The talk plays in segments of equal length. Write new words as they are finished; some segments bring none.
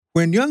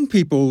When young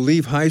people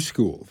leave high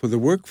school for the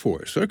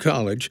workforce or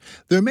college,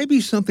 there may be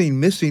something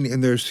missing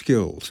in their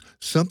skills,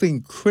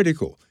 something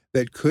critical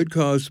that could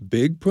cause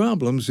big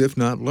problems if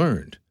not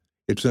learned.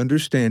 It's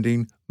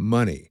understanding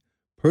money,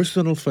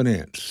 personal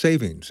finance,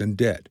 savings, and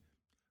debt.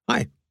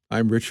 Hi,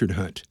 I'm Richard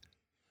Hunt.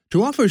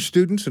 To offer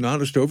students an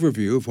honest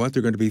overview of what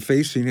they're going to be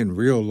facing in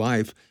real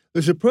life,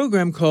 there's a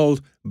program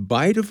called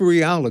Bite of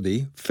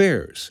Reality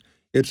Fairs.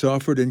 It's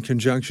offered in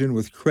conjunction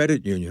with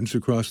credit unions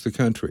across the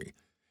country.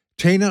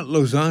 Tana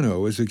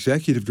Lozano is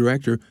executive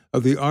director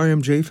of the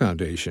RMJ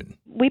Foundation.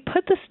 We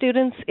put the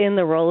students in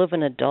the role of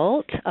an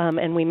adult,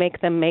 and we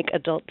make them make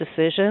adult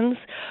decisions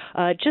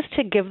just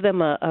to give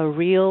them a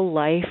real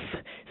life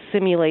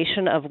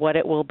simulation of what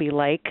it will be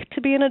like to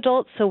be an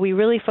adult. So we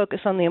really focus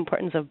on the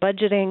importance of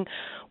budgeting,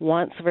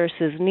 wants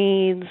versus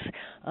needs,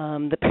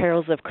 the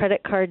perils of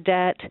credit card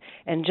debt,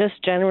 and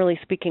just generally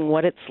speaking,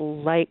 what it's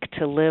like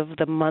to live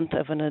the month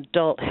of an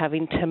adult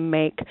having to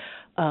make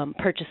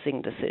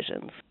purchasing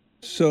decisions.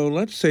 So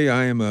let's say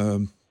I am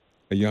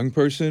a young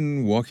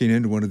person walking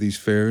into one of these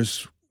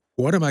fairs.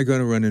 What am I going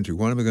to run into?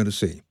 What am I going to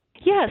see?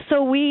 Yeah,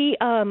 so we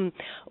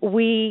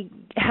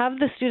have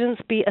the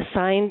students be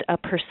assigned a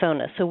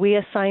persona. So we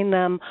assign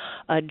them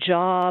a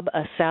job,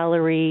 a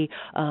salary.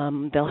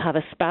 They'll have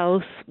a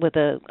spouse with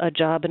a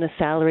job and a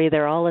salary.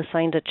 They're all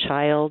assigned a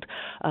child,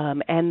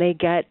 and they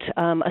get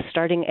a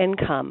starting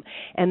income.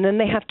 And then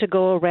they have to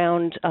go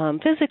around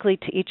physically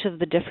to each of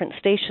the different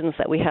stations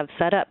that we have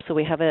set up. So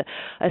we have a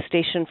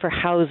station for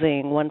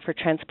housing, one for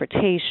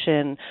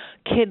transportation,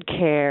 kid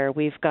care.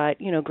 We've got,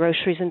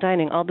 groceries and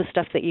dining, all the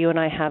stuff that you and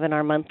I have in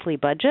our monthly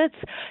budgets.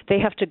 They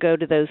have to go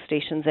to those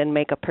stations and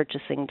make a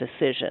purchasing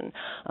decision.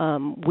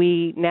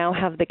 We now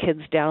have the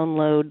kids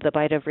download the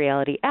Bite of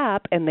Reality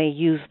app, and they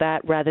use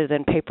that rather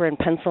than paper and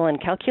pencil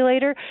and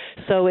calculator.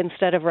 So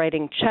instead of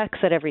writing checks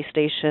at every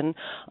station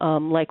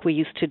like we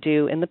used to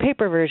do in the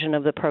paper version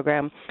of the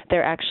program,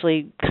 they're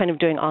actually kind of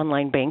doing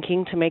online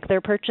banking to make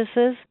their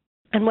purchases.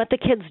 And what the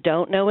kids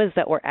don't know is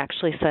that we're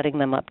actually setting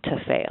them up to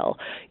fail.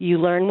 You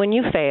learn when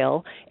you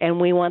fail, and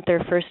we want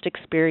their first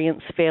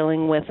experience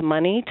failing with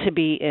money to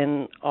be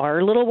in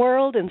our little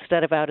world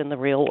instead of out in the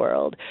real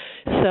world.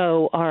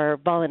 So our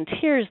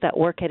volunteers that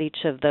work at each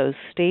of those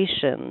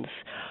stations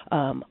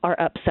are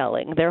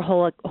upselling. Their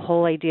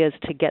whole idea is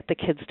to get the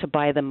kids to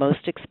buy the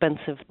most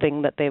expensive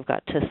thing that they've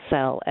got to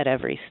sell at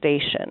every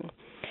station.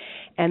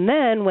 And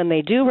then when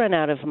they do run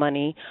out of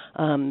money,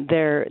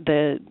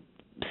 the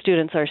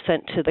students are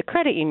sent to the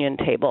credit union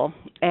table.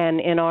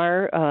 And in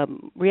our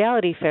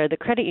reality fair, the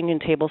credit union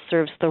table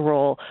serves the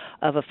role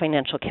of a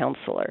financial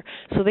counselor.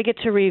 So they get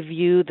to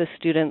review the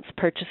students'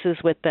 purchases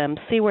with them,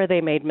 see where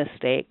they made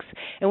mistakes.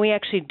 And we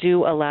actually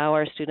do allow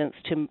our students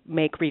to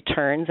make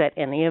returns at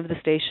any of the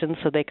stations,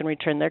 so they can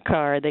return their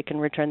car, they can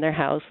return their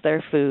house,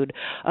 their food.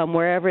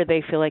 Wherever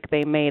they feel like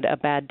they made a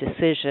bad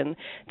decision,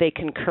 they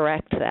can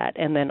correct that,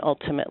 and then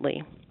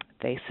ultimately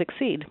they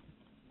succeed.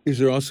 Is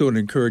there also an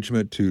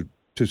encouragement to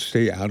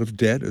stay out of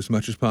debt as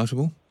much as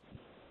possible?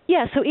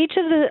 Yeah, so each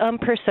of the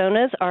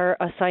personas are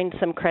assigned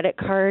some credit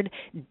card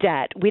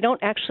debt. We don't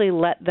actually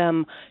let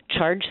them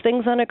charge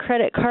things on a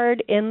credit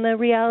card in the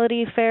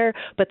reality fair,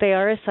 but they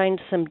are assigned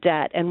some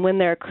debt. And when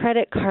their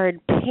credit card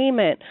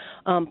payment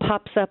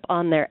pops up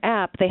on their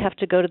app, they have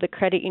to go to the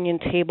credit union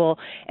table,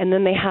 and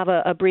then they have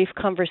a brief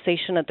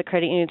conversation at the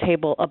credit union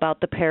table about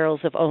the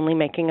perils of only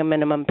making a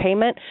minimum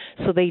payment.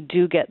 So they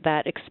do get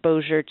that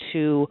exposure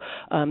to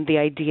the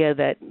idea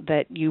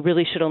that you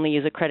really should only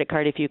use a credit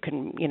card if you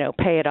can,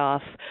 pay it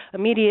off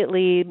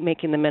immediately.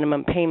 Making the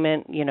minimum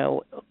payment,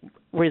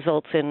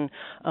 results in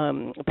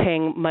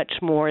paying much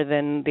more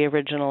than the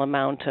original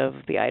amount of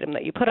the item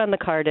that you put on the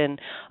card,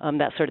 and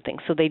that sort of thing.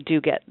 So they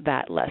do get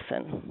that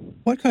lesson.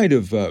 What kind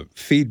of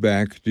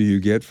feedback do you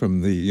get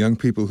from the young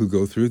people who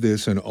go through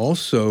this? And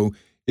also,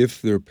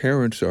 if their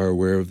parents are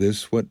aware of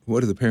this, what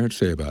do the parents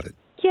say about it?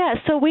 Yeah,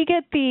 so we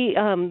get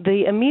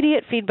the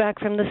immediate feedback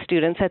from the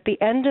students. At the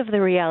end of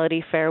the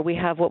reality fair, we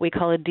have what we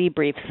call a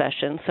debrief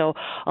session. So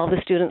all the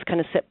students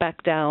kind of sit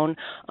back down,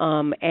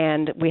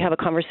 and we have a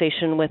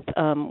conversation with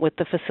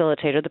the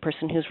facilitator, the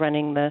person who's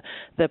running the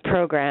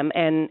program,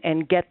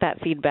 and get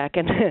that feedback.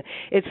 And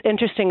it's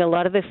interesting. A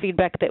lot of the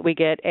feedback that we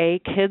get,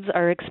 kids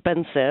are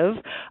expensive.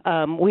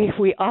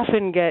 We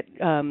often get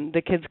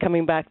the kids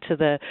coming back to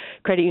the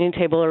credit union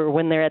table, or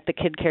when they're at the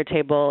kid care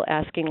table,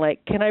 asking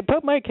like, "Can I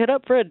put my kid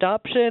up for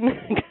adoption?"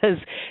 Because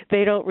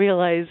they don't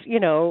realize,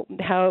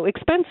 how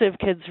expensive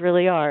kids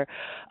really are.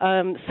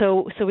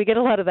 So we get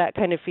a lot of that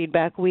kind of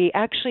feedback. We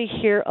actually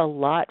hear a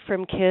lot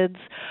from kids.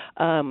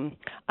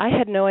 I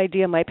had no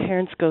idea my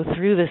parents go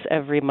through this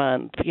every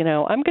month.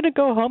 I'm going to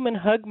go home and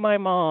hug my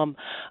mom.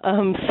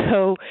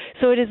 So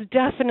it is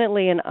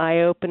definitely an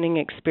eye-opening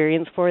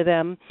experience for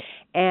them.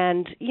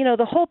 And,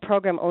 the whole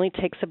program only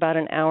takes about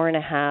an hour and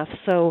a half,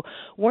 so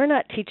we're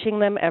not teaching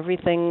them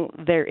everything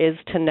there is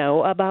to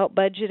know about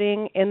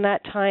budgeting in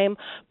that time,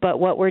 but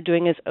what we're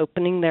doing is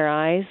opening their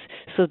eyes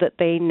so that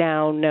they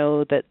now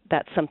know that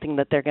that's something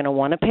that they're going to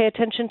want to pay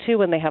attention to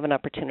when they have an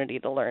opportunity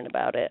to learn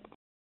about it.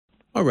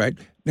 All right.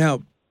 Now,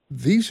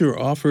 These are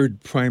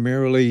offered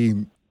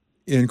primarily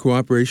in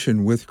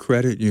cooperation with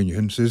credit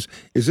unions. Is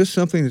this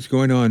something that's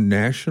going on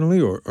nationally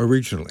or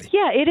regionally?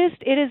 Yeah, it is.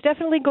 It is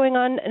definitely going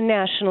on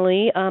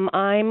nationally.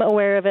 I'm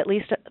aware of at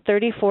least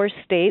 34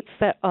 states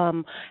that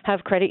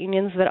have credit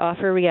unions that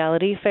offer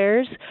reality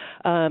fairs.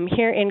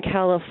 Here in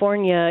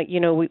California,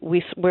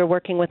 we're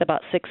working with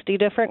about 60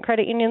 different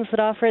credit unions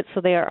that offer it,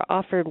 so they are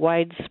offered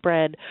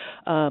widespread,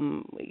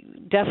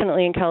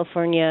 definitely in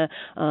California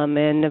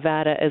and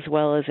Nevada, as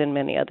well as in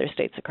many other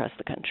states across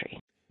the country.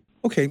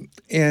 Okay,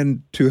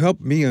 and to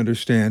help me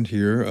understand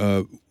here,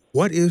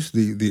 what is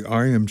the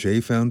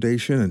RMJ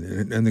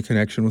Foundation and the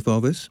connection with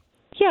all this?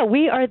 Yeah,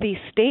 we are the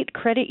State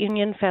Credit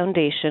Union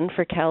Foundation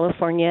for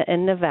California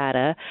and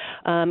Nevada,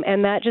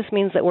 and that just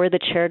means that we're the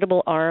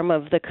charitable arm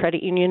of the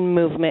credit union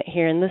movement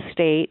here in the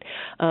state,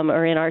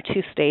 or in our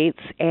two states,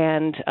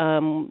 and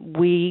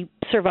we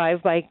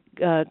survive by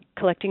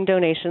collecting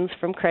donations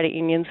from credit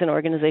unions and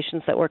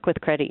organizations that work with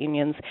credit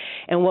unions.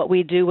 And what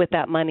we do with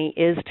that money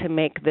is to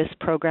make this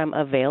program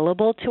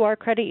available to our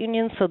credit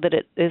unions so that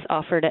it is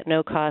offered at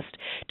no cost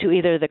to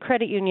either the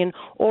credit union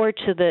or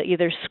to the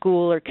either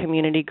school or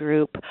community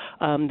group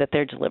that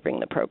they're delivering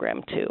the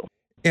program to.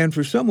 And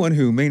for someone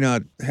who may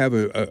not have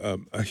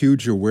a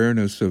huge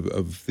awareness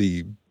of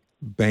the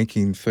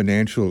banking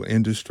financial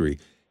industry,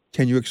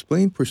 can you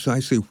explain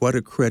precisely what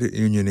a credit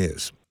union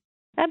is?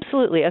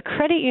 Absolutely. A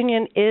credit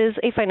union is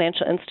a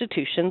financial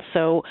institution,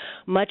 so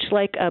much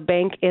like a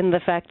bank in the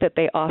fact that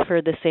they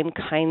offer the same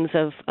kinds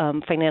of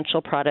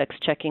financial products,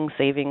 checking,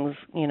 savings,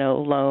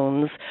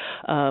 loans,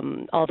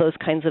 all those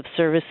kinds of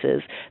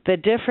services. The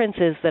difference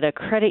is that a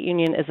credit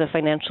union is a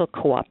financial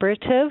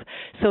cooperative,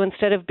 so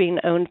instead of being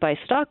owned by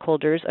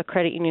stockholders, a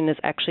credit union is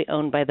actually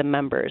owned by the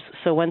members.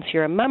 So once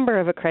you're a member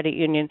of a credit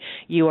union,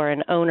 you are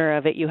an owner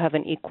of it, you have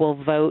an equal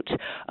vote.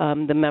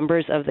 The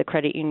members of the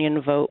credit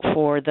union vote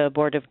for the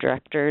board of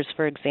directors,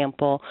 for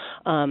example,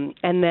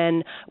 and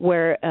then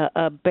where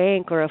a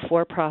bank or a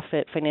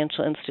for-profit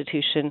financial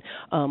institution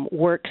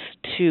works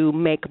to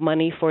make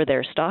money for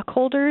their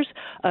stockholders,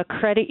 a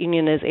credit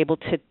union is able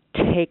to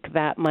take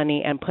that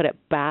money and put it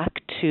back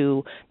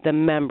to the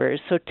members.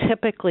 So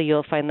typically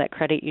you'll find that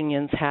credit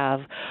unions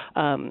have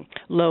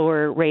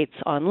lower rates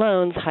on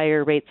loans,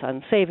 higher rates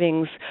on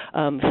savings,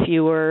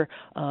 fewer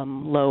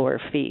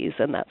lower fees,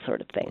 and that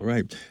sort of thing. All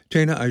right.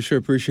 Tana, I sure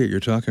appreciate your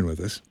talking with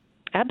us.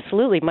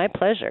 Absolutely. My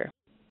pleasure.